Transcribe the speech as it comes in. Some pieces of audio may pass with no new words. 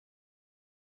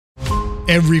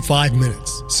Every 5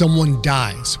 minutes, someone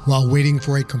dies while waiting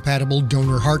for a compatible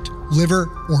donor heart, liver,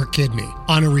 or kidney.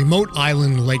 On a remote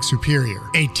island in Lake Superior,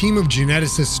 a team of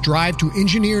geneticists strive to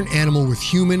engineer an animal with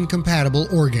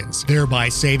human-compatible organs, thereby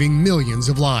saving millions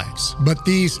of lives. But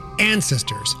these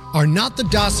ancestors are not the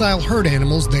docile herd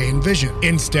animals they envision.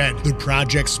 Instead, the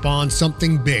project spawns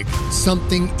something big,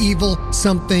 something evil,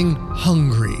 something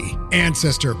hungry.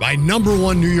 Ancestor by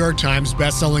 #1 New York Times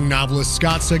bestselling novelist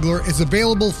Scott Sigler is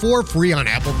available for free on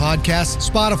Apple Podcasts,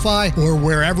 Spotify, or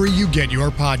wherever you get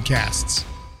your podcasts.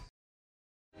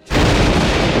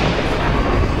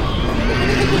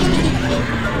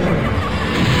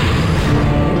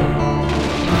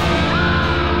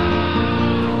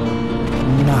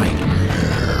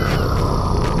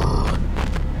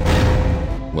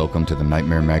 Welcome to the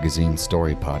Nightmare Magazine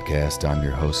Story Podcast. I'm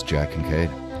your host, Jack Kincaid.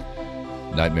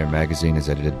 Nightmare Magazine is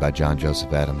edited by John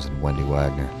Joseph Adams and Wendy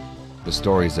Wagner. The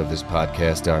stories of this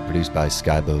podcast are produced by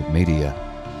Skyboat Media,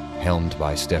 helmed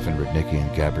by Stefan Rudnicki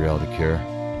and Gabrielle DeCure,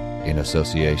 in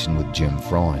association with Jim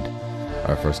Freund.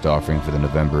 Our first offering for the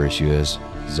November issue is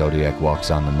Zodiac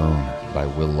Walks on the Moon by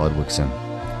Will Ludwigsen.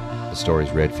 The story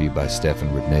is read for you by Stefan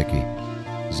Rudnicki.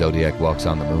 Zodiac Walks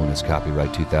on the Moon is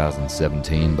copyright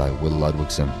 2017 by Will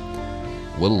Ludwigsen.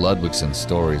 Will Ludwigsen's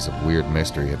stories of weird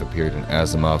mystery have appeared in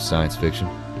Asimov's science fiction,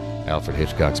 Alfred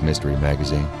Hitchcock's Mystery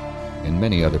Magazine, and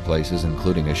many other places,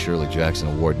 including a Shirley Jackson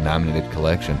Award-nominated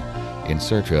collection, In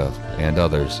Search of, and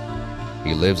others.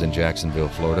 He lives in Jacksonville,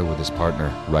 Florida with his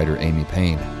partner, writer Amy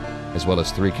Payne, as well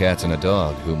as 3 cats and a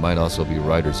dog who might also be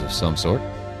writers of some sort.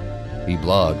 He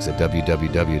blogs at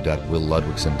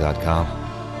www.willludwigsen.com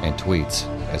and tweets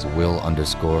as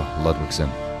Will_Ludwigsen.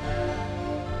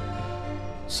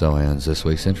 So ends this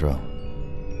week's intro.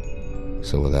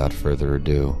 So without further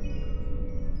ado,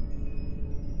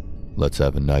 let's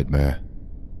have a nightmare.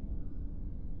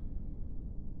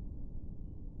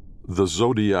 The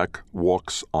Zodiac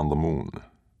Walks on the Moon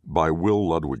by Will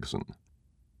Ludwigsen.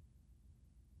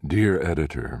 Dear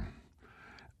Editor,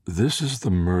 this is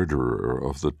the murderer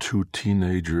of the 2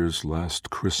 teenagers last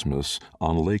Christmas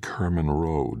on Lake Herman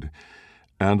Road,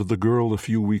 and the girl a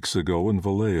few weeks ago in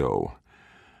Vallejo.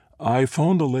 I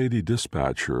phoned a lady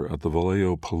dispatcher at the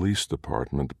Vallejo Police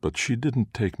Department, but she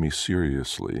didn't take me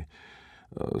seriously.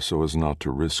 So as not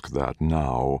to risk that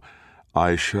now,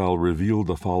 I shall reveal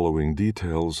the following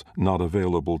details not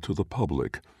available to the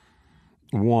public.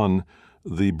 1.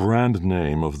 The brand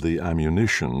name of the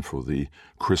ammunition for the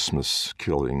Christmas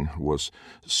killing was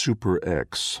Super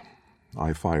X.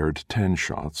 I fired 10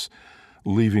 shots,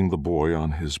 leaving the boy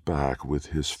on his back with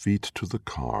his feet to the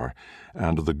car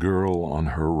and the girl on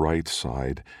her right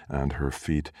side and her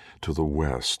feet to the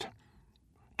west.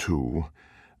 2.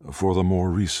 For the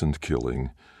more recent killing,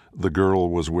 the girl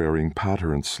was wearing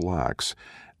patterned slacks,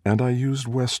 and I used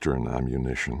Western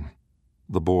ammunition.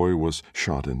 The boy was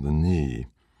shot in the knee.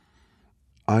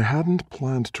 I hadn't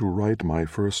planned to write my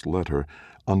first letter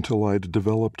until I'd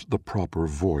developed the proper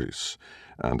voice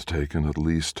and taken at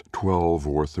least 12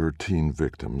 or 13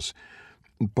 victims.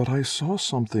 But I saw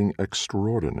something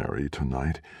extraordinary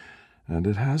tonight, and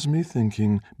it has me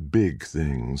thinking big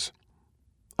things.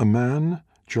 A man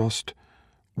just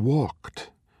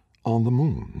walked on the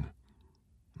moon.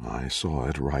 I saw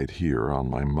it right here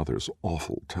on my mother's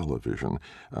awful television,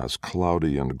 as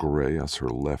cloudy and gray as her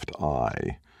left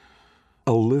eye.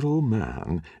 A little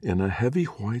man in a heavy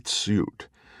white suit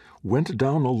went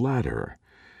down a ladder,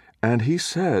 and he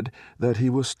said that he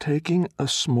was taking a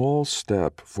small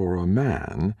step for a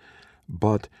man,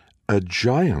 but a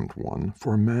giant one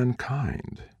for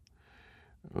mankind.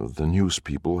 The news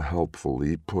people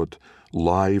helpfully put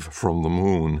 "Live from the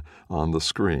Moon" on the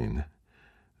screen.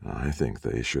 I think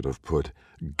they should have put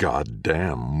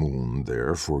 "Goddamn Moon"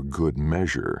 there for good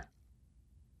measure.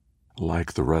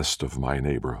 Like the rest of my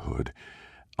neighborhood,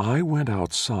 I went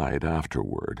outside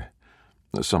afterward.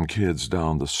 Some kids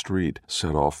down the street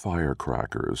set off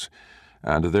firecrackers,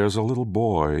 and there's a little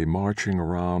boy marching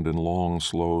around in long,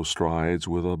 slow strides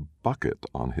with a bucket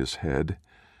on his head.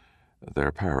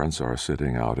 Their parents are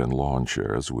sitting out in lawn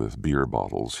chairs with beer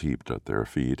bottles heaped at their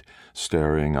feet,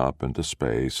 staring up into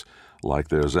space like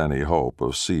there's any hope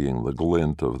of seeing the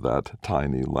glint of that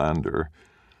tiny lander.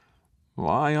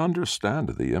 I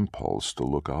understand the impulse to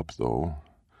look up, though,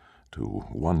 to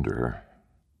wonder.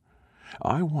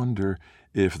 I wonder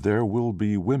if there will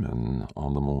be women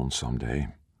on the moon someday.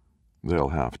 They'll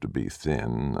have to be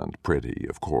thin and pretty,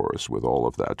 of course, with all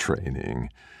of that training.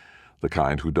 The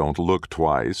kind who don't look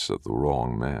twice at the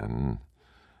wrong men.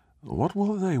 What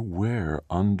will they wear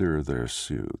under their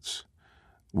suits?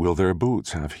 Will their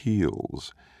boots have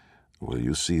heels? Will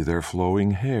you see their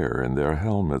flowing hair in their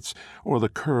helmets, or the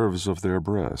curves of their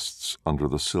breasts under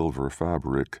the silver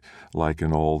fabric, like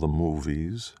in all the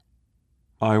movies?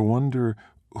 I wonder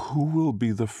who will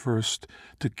be the first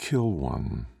to kill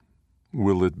one.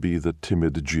 Will it be the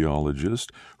timid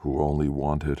geologist who only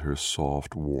wanted her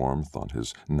soft warmth on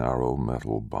his narrow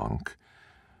metal bunk?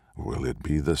 Will it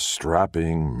be the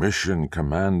strapping mission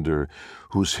commander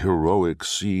whose heroic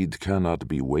seed cannot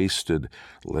be wasted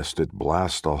lest it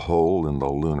blast a hole in the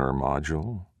lunar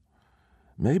module?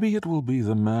 Maybe it will be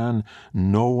the man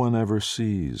no one ever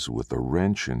sees with the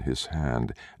wrench in his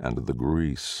hand and the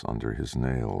grease under his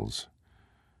nails.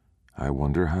 I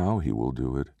wonder how he will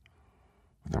do it.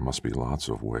 There must be lots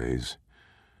of ways.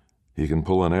 He can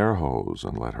pull an air hose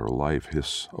and let her life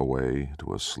hiss away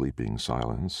to a sleeping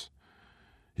silence.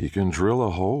 He can drill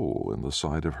a hole in the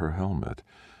side of her helmet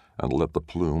and let the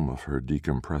plume of her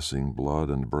decompressing blood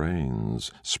and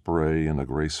brains spray in a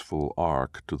graceful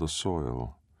arc to the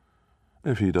soil.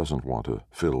 If he doesn't want to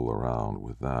fiddle around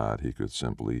with that, he could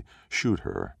simply shoot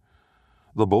her.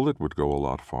 The bullet would go a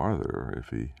lot farther if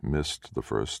he missed the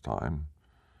first time.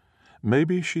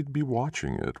 Maybe she'd be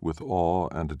watching it with awe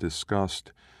and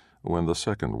disgust when the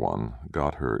second one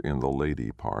got her in the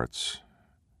lady parts.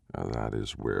 That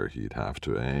is where he'd have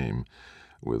to aim,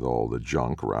 with all the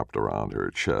junk wrapped around her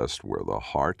chest where the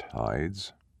heart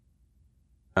hides.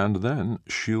 And then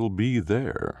she'll be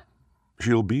there.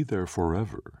 She'll be there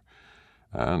forever.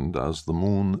 And as the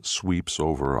moon sweeps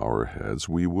over our heads,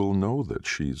 we will know that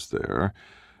she's there,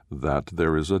 that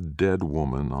there is a dead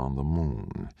woman on the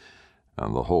moon,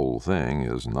 and the whole thing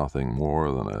is nothing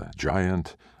more than a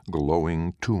giant,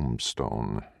 glowing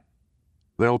tombstone.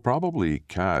 They'll probably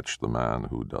catch the man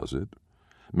who does it.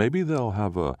 Maybe they'll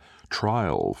have a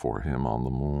trial for him on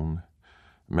the moon,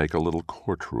 make a little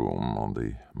courtroom on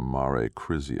the Mare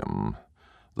Crisium,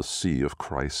 the Sea of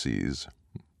Crises.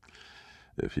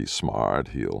 If he's smart,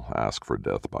 he'll ask for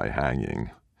death by hanging,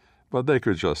 but they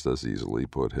could just as easily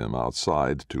put him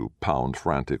outside to pound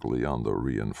frantically on the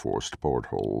reinforced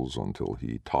portholes until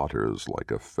he totters like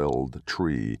a felled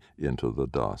tree into the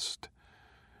dust.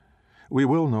 We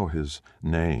will know his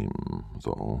name,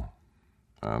 though,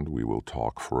 and we will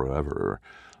talk forever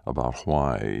about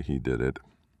why he did it.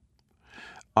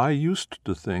 I used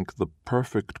to think the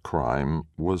perfect crime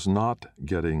was not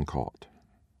getting caught.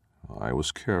 I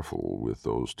was careful with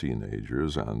those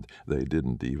teenagers, and they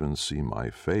didn't even see my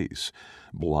face,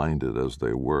 blinded as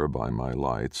they were by my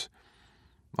lights.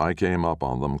 I came up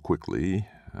on them quickly,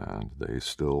 and they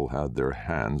still had their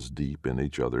hands deep in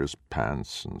each other's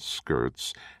pants and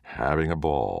skirts, having a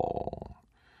ball.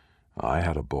 I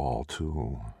had a ball,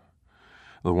 too.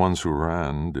 The ones who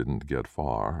ran didn't get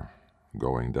far,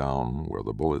 going down where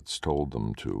the bullets told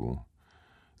them to.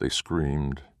 They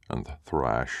screamed and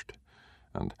thrashed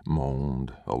and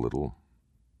moaned a little,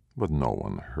 but no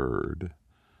one heard.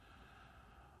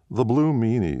 The blue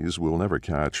meanies will never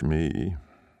catch me,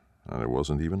 and it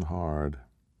wasn't even hard.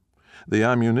 The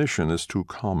ammunition is too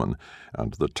common,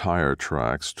 and the tire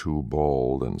tracks too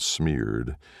bald and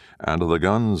smeared, and the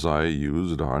guns I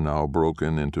used are now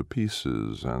broken into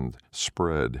pieces and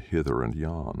spread hither and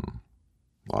yon.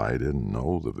 I didn't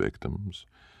know the victims.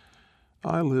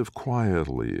 I live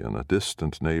quietly in a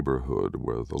distant neighborhood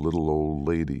where the little old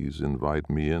ladies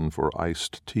invite me in for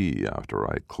iced tea after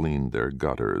I clean their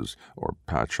gutters or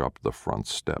patch up the front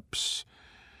steps.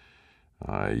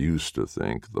 I used to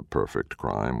think the perfect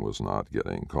crime was not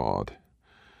getting caught.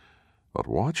 But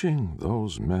watching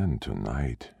those men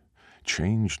tonight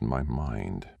changed my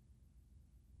mind.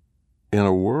 In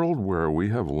a world where we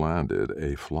have landed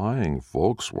a flying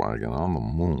Volkswagen on the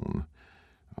moon,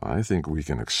 I think we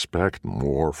can expect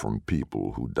more from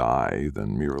people who die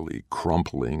than merely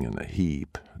crumpling in a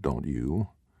heap, don't you?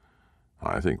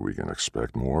 I think we can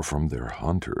expect more from their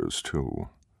hunters, too.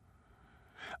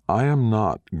 I am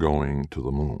not going to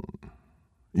the moon.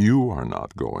 You are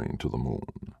not going to the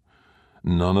moon.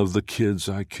 None of the kids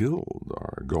I killed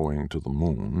are going to the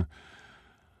moon.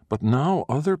 But now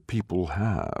other people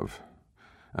have,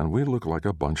 and we look like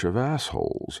a bunch of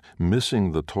assholes,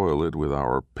 missing the toilet with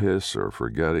our piss or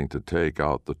forgetting to take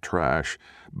out the trash,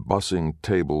 bussing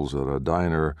tables at a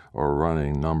diner or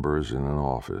running numbers in an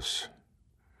office.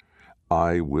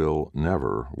 I will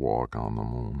never walk on the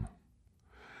moon.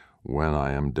 When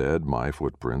I am dead, my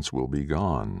footprints will be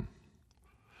gone.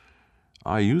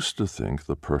 I used to think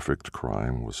the perfect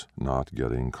crime was not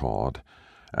getting caught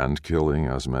and killing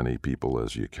as many people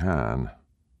as you can,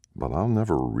 but I'll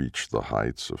never reach the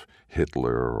heights of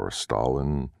Hitler or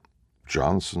Stalin,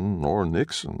 Johnson or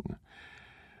Nixon.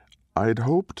 I'd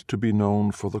hoped to be known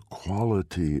for the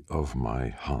quality of my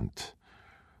hunt,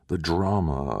 the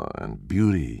drama and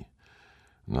beauty,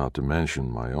 not to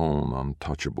mention my own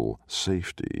untouchable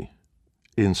safety,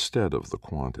 instead of the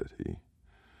quantity.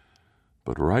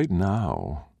 But right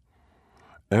now,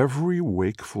 every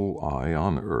wakeful eye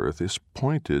on earth is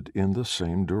pointed in the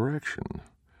same direction,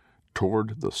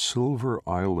 toward the silver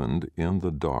island in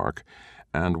the dark,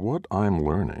 and what I'm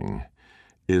learning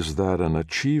is that an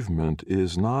achievement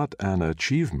is not an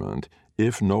achievement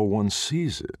if no one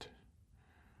sees it.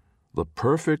 The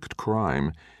perfect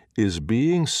crime is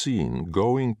being seen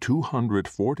going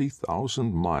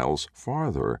 240,000 miles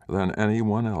farther than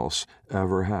anyone else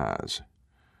ever has.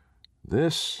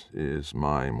 This is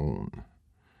my moon.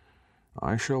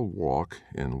 I shall walk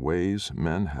in ways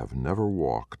men have never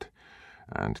walked,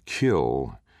 and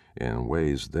kill in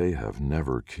ways they have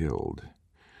never killed.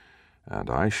 And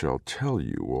I shall tell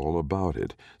you all about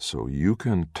it, so you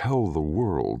can tell the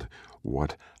world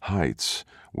what heights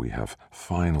we have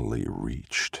finally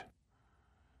reached.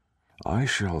 I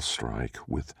shall strike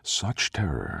with such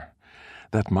terror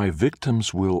that my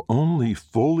victims will only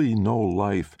fully know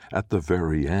life at the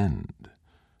very end.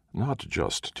 Not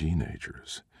just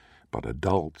teenagers, but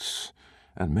adults,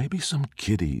 and maybe some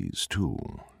kiddies, too.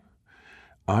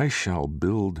 I shall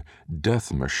build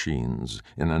death machines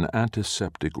in an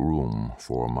antiseptic room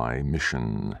for my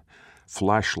mission,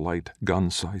 flashlight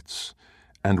gun sights,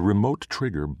 and remote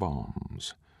trigger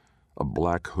bombs, a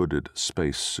black-hooded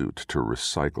spacesuit to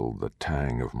recycle the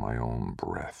tang of my own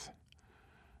breath.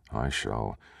 I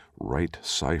shall write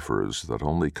ciphers that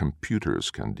only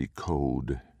computers can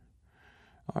decode.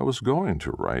 I was going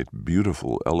to write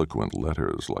beautiful, eloquent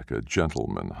letters like a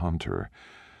gentleman hunter,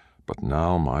 but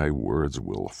now my words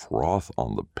will froth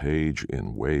on the page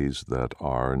in ways that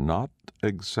are not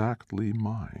exactly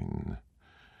mine.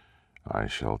 I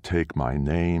shall take my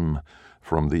name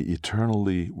from the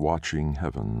eternally watching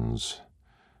heavens,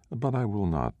 but I will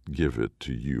not give it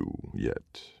to you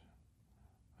yet.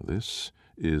 This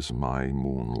is my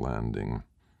moon landing,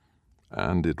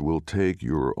 and it will take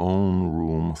your own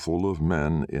room full of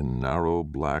men in narrow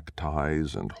black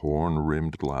ties and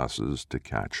horn-rimmed glasses to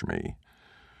catch me.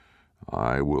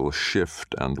 I will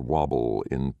shift and wobble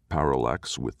in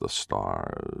parallax with the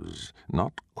stars,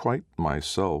 not quite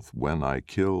myself when I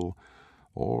kill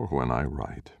or when I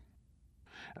write.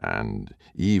 And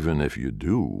even if you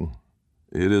do,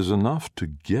 it is enough to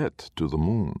get to the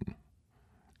moon.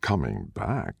 Coming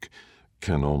back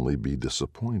can only be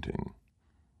disappointing.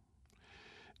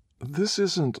 This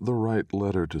isn't the right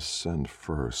letter to send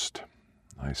first.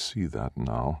 I see that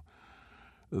now.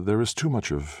 There is too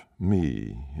much of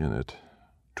me in it,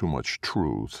 too much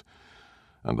truth,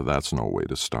 and that's no way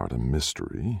to start a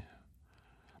mystery.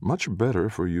 Much better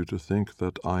for you to think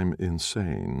that I'm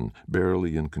insane,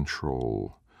 barely in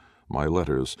control, my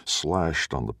letters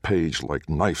slashed on the page like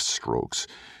knife strokes,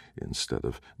 instead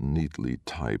of neatly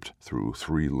typed through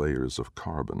 3 layers of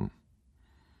carbon.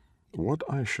 What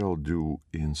I shall do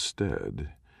instead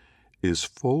is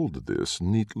fold this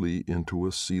neatly into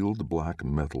a sealed black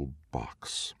metal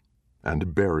box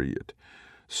and bury it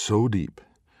so deep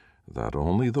that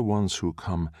only the ones who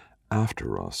come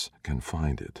after us can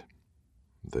find it.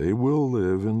 They will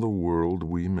live in the world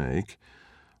we make,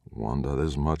 one that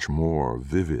is much more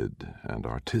vivid and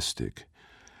artistic,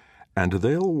 and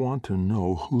they'll want to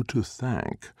know who to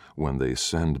thank when they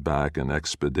send back an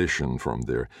expedition from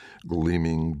their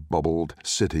gleaming, bubbled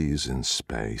cities in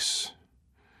space.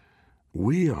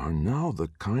 We are now the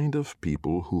kind of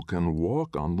people who can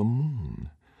walk on the moon,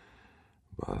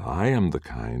 but I am the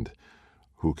kind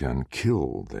who can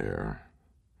kill there.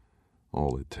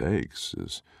 All it takes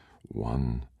is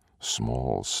one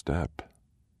small step.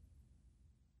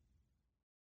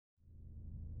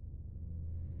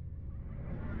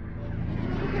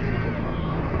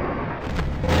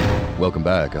 Welcome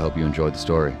back. I hope you enjoyed the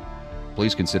story.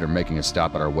 Please consider making a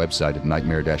stop at our website at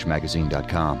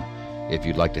nightmare-magazine.com. If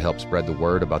you'd like to help spread the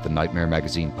word about the Nightmare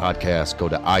Magazine podcast, go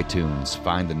to iTunes,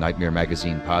 find the Nightmare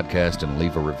Magazine podcast, and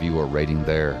leave a review or rating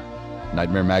there.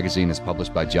 Nightmare Magazine is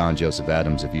published by John Joseph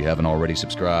Adams. If you haven't already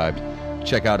subscribed,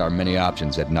 check out our many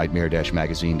options at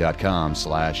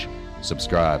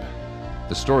nightmare-magazine.com/subscribe.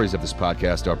 The stories of this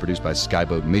podcast are produced by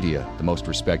Skyboat Media, the most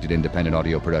respected independent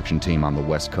audio production team on the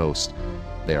West Coast.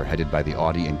 They are headed by the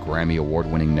Audie and Grammy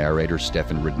Award-winning narrators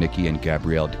Stefan Rudnicki and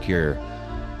Gabrielle DeCure.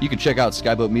 You can check out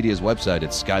Skyboat Media's website at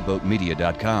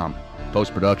skyboatmedia.com.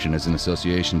 Post-production is in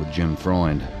association with Jim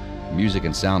Freund. Music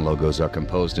and sound logos are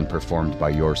composed and performed by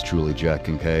yours truly, Jack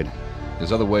Kincaid.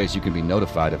 There's other ways you can be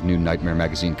notified of new Nightmare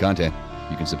Magazine content.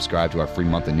 You can subscribe to our free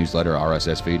monthly newsletter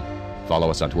RSS feed,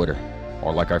 follow us on Twitter,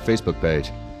 or like our Facebook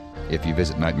page. If you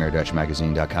visit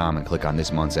nightmare-magazine.com and click on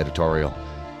this month's editorial,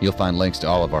 You'll find links to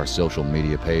all of our social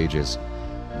media pages.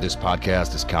 This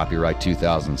podcast is copyright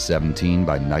 2017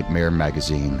 by Nightmare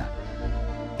Magazine.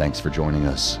 Thanks for joining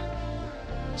us.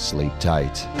 Sleep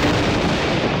tight.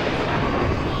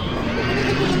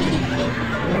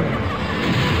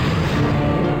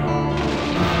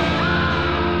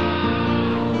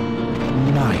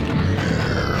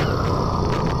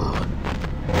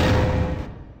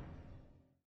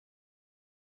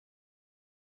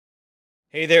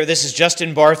 Hey there, this is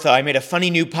Justin Bartha. I made a funny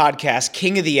new podcast,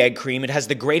 King of the Egg Cream. It has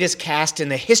the greatest cast in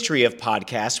the history of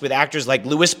podcasts with actors like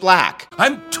Louis Black.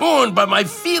 I'm torn by my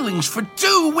feelings for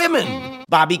two women.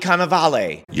 Bobby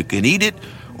Cannavale. You can eat it,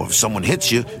 or if someone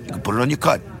hits you, you can put it on your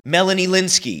cut. Melanie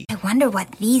Linsky. I wonder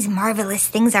what these marvelous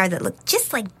things are that look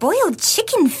just like boiled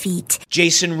chicken feet.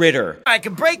 Jason Ritter. I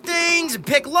can break things and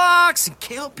pick locks and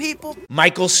kill people.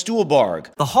 Michael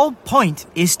Stuhlbarg. The whole point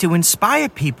is to inspire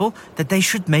people that they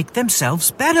should make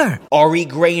themselves better. Ari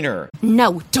Grainer.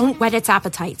 No, don't whet its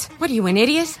appetite. What are you, an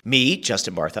idiot? Me,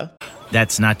 Justin Bartha.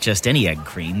 That's not just any egg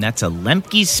cream, that's a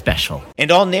Lemke's special.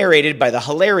 And all narrated by the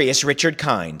hilarious Richard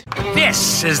Kind.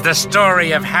 This is the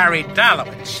story of Harry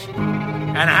Dalowitz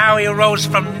and how he rose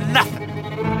from nothing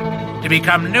to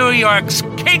become New York's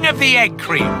King of the Egg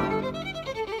Cream.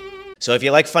 So if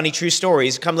you like funny true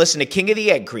stories, come listen to King of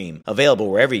the Egg Cream,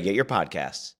 available wherever you get your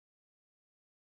podcasts.